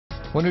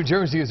Well, New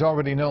Jersey is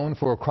already known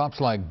for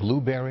crops like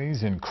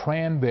blueberries and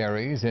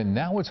cranberries, and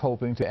now it's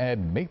hoping to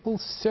add maple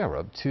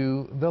syrup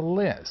to the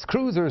list.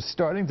 Crews are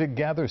starting to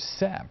gather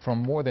sap from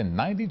more than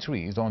 90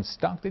 trees on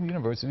Stockton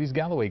University's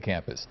Galloway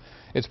campus.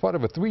 It's part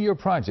of a 3-year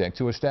project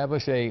to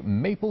establish a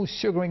maple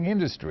sugaring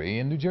industry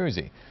in New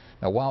Jersey.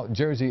 Now, while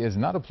Jersey is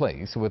not a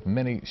place with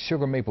many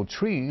sugar maple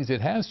trees,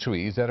 it has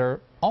trees that are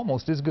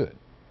almost as good.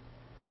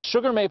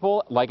 Sugar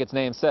maple, like its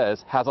name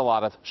says, has a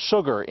lot of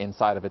sugar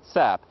inside of its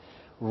sap.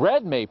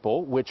 Red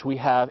maple, which we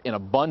have in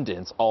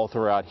abundance all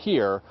throughout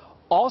here,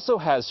 also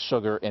has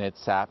sugar in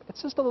its sap.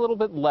 It's just a little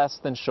bit less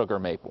than sugar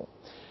maple.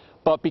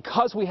 But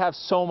because we have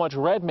so much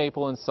red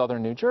maple in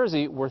southern New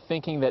Jersey, we're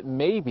thinking that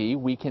maybe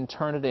we can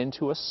turn it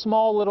into a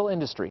small little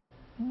industry.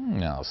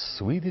 How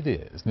sweet it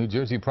is. New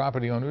Jersey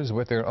property owners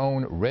with their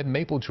own red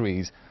maple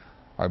trees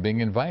are being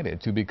invited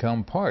to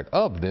become part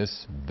of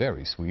this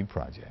very sweet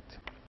project.